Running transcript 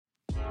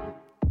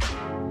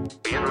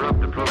We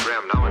interrupt the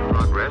program now in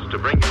progress to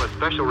bring you a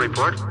special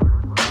report.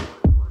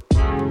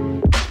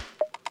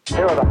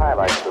 Here are the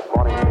highlights this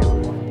morning's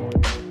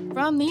news.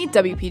 From the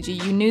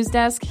WPGU News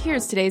Desk,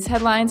 here's today's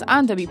headlines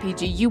on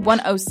WPGU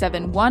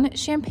 1071,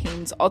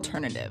 Champaign's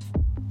Alternative.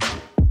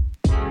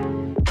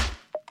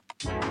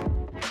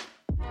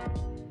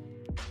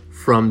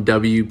 From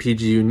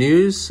WPGU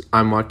News,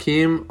 I'm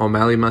Joaquim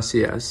O'Malley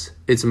Macias.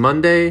 It's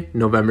Monday,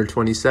 November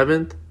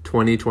 27th,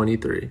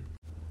 2023.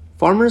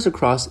 Farmers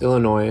across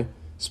Illinois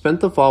spent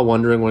the fall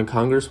wondering when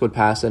Congress would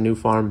pass a new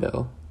farm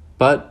bill,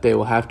 but they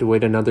will have to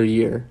wait another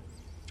year.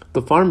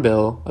 The Farm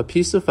Bill, a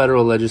piece of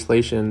federal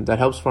legislation that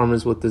helps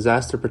farmers with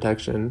disaster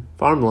protection,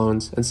 farm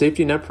loans, and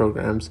safety net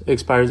programs,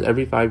 expires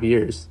every 5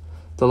 years.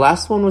 The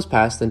last one was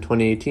passed in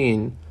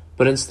 2018,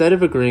 but instead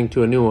of agreeing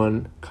to a new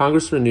one,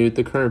 Congress renewed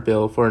the current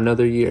bill for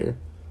another year.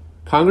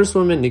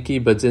 Congresswoman Nikki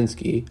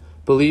Budzinski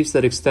believes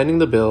that extending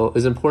the bill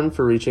is important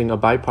for reaching a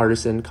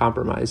bipartisan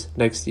compromise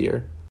next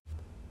year.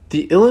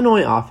 The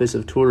Illinois Office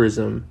of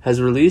Tourism has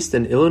released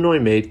an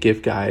Illinois-made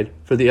gift guide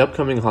for the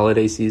upcoming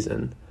holiday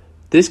season.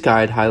 This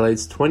guide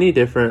highlights 20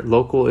 different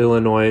local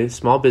Illinois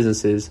small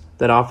businesses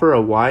that offer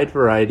a wide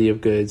variety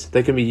of goods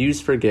that can be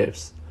used for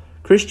gifts.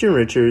 Christian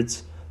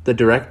Richards, the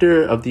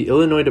director of the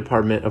Illinois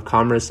Department of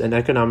Commerce and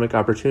Economic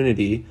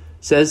Opportunity,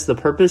 says the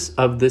purpose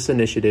of this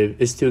initiative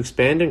is to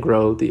expand and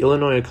grow the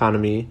Illinois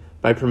economy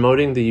by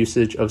promoting the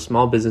usage of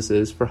small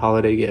businesses for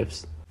holiday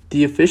gifts.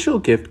 The official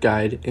gift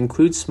guide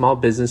includes small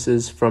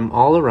businesses from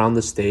all around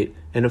the state,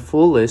 and a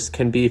full list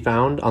can be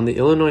found on the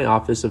Illinois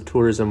Office of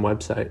Tourism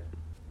website.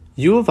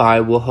 U of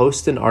I will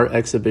host an art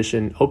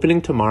exhibition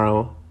opening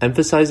tomorrow,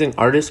 emphasizing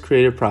artists'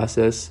 creative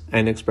process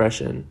and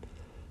expression.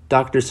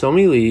 Dr.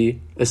 Somi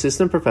Lee,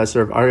 Assistant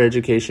Professor of Art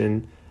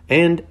Education,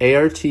 and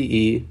ARTE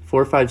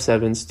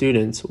 457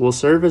 students will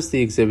serve as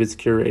the exhibit's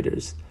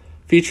curators,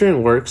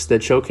 featuring works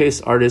that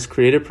showcase artists'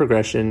 creative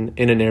progression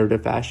in a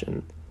narrative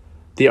fashion.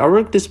 The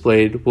artwork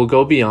displayed will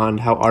go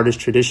beyond how art is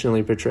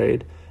traditionally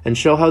portrayed and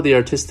show how the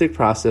artistic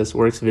process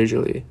works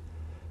visually.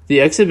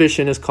 The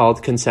exhibition is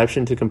called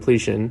Conception to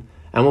Completion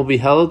and will be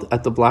held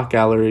at the Block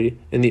Gallery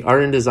in the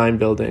Art and Design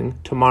Building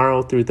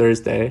tomorrow through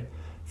Thursday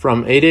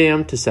from 8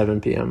 a.m. to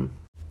 7 p.m.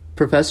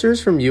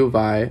 Professors from U of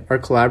I are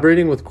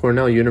collaborating with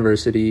Cornell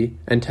University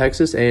and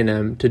Texas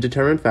A&M to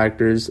determine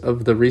factors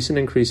of the recent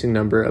increasing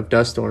number of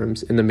dust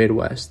storms in the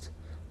Midwest.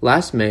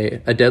 Last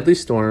May, a deadly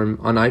storm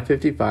on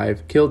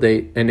I-55 killed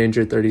 8 and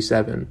injured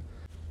 37.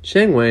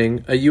 Sheng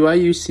Wang, a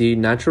UIUC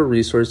Natural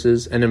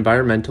Resources and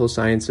Environmental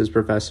Sciences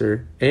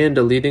professor and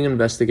a leading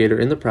investigator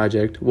in the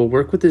project, will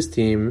work with his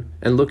team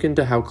and look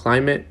into how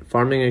climate,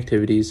 farming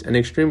activities, and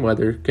extreme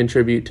weather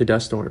contribute to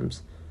dust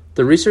storms.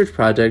 The research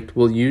project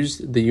will use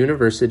the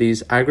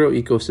university's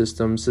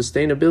Agroecosystem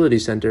Sustainability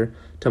Center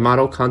to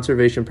model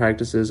conservation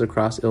practices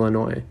across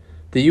Illinois.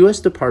 The U.S.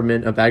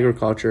 Department of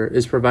Agriculture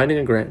is providing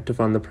a grant to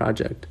fund the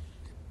project.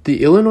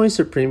 The Illinois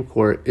Supreme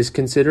Court is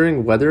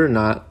considering whether or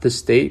not the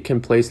state can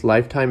place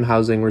lifetime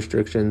housing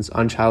restrictions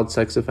on child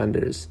sex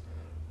offenders.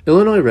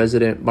 Illinois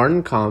resident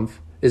Martin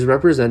Kampf is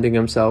representing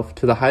himself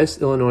to the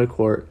highest Illinois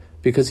court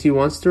because he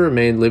wants to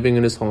remain living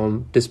in his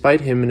home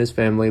despite him and his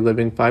family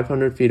living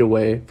 500 feet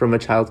away from a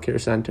child care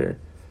center.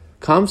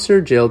 Kampf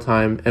served jail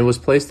time and was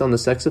placed on the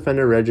sex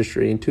offender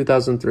registry in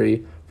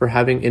 2003 for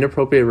having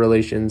inappropriate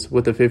relations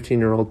with a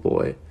 15-year-old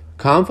boy.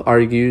 Kampf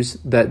argues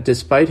that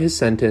despite his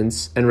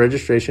sentence and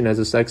registration as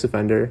a sex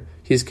offender,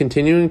 he is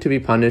continuing to be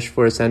punished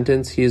for a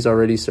sentence he has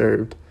already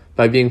served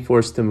by being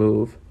forced to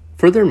move.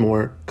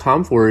 Furthermore,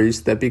 Kampf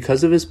worries that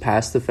because of his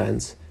past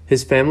offense,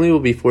 his family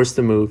will be forced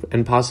to move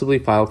and possibly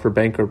file for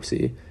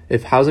bankruptcy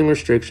if housing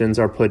restrictions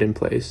are put in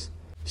place.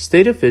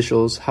 State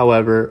officials,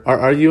 however, are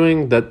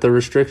arguing that the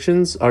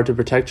restrictions are to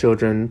protect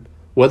children.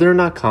 Whether or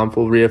not Kampf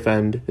will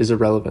reoffend is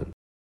irrelevant.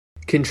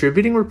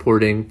 Contributing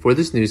reporting for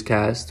this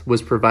newscast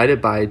was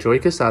provided by Joy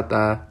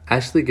Casata,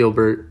 Ashley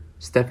Gilbert,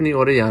 Stephanie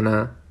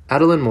Orellana,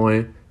 Adeline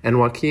Moy, and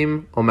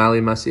Joaquim O'Malley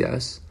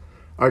Macias.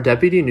 Our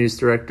deputy news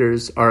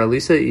directors are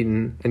Elisa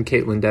Eaton and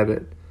Caitlin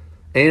Devitt,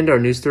 and our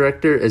news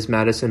director is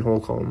Madison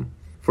Holcomb.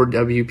 For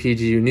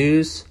WPGU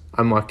News,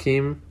 I'm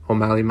Joaquim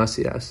O'Malley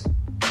Macias.